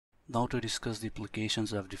Now to discuss the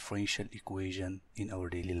applications of differential equation in our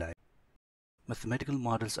daily life. Mathematical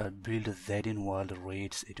models are built that involve the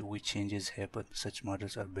rates at which changes happen. Such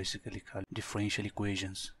models are basically called differential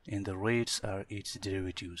equations, and the rates are its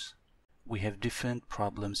derivatives. We have different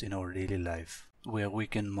problems in our daily life where we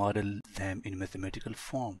can model them in mathematical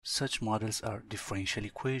form. Such models are differential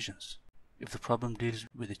equations. If the problem deals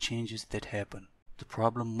with the changes that happen, the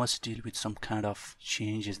problem must deal with some kind of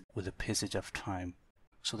changes with the passage of time.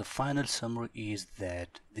 So the final summary is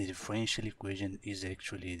that the differential equation is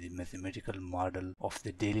actually the mathematical model of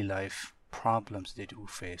the daily life problems that we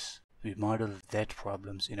face. We model that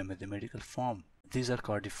problems in a mathematical form. These are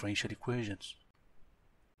called differential equations.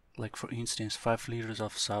 Like for instance, 5 liters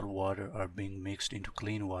of salt water are being mixed into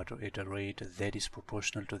clean water at a rate that is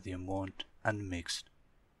proportional to the amount unmixed.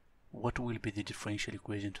 What will be the differential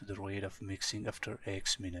equation to the rate of mixing after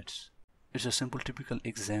X minutes? It's a simple typical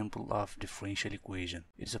example of differential equation.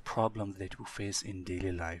 It's a problem that we face in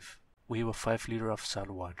daily life. We have a 5 liters of salt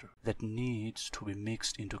water that needs to be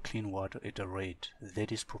mixed into clean water at a rate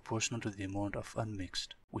that is proportional to the amount of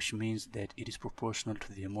unmixed, which means that it is proportional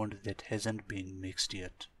to the amount that hasn't been mixed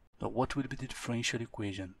yet. Now what will be the differential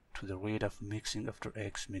equation to the rate of mixing after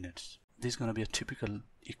X minutes? This is going to be a typical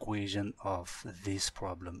equation of this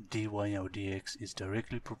problem. dy of dx is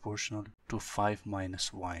directly proportional to 5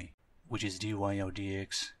 minus y, which is dy of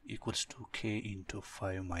dx equals to k into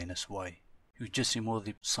 5 minus y. You just remove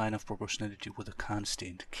the sign of proportionality with a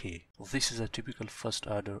constant k. This is a typical first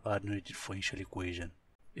order ordinary differential equation.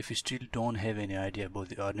 If you still don't have any idea about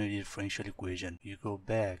the ordinary differential equation, you go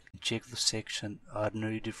back and check the section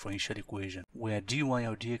ordinary differential equation, where dy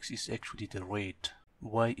of dx is actually the rate,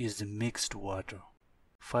 y is the mixed water,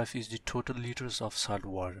 5 is the total liters of salt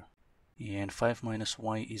water, and 5 minus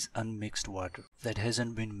y is unmixed water that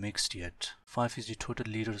hasn't been mixed yet. 5 is the total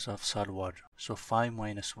liters of salt water, so 5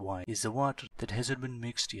 minus y is the water that hasn't been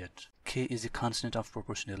mixed yet. K is the constant of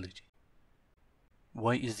proportionality.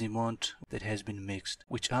 Y is the amount that has been mixed,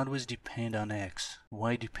 which always depend on x.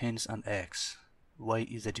 Y depends on x. Y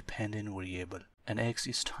is a dependent variable, and x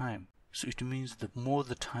is time. So it means the more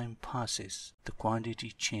the time passes, the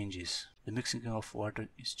quantity changes. The mixing of water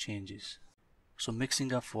changes. So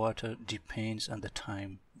mixing of water depends on the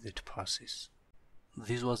time that passes.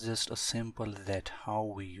 This was just a simple that how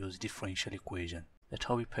we use differential equation. That's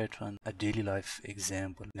how we pattern a daily life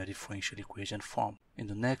example in a differential equation form. In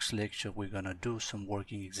the next lecture, we're gonna do some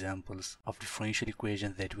working examples of differential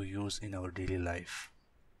equation that we use in our daily life.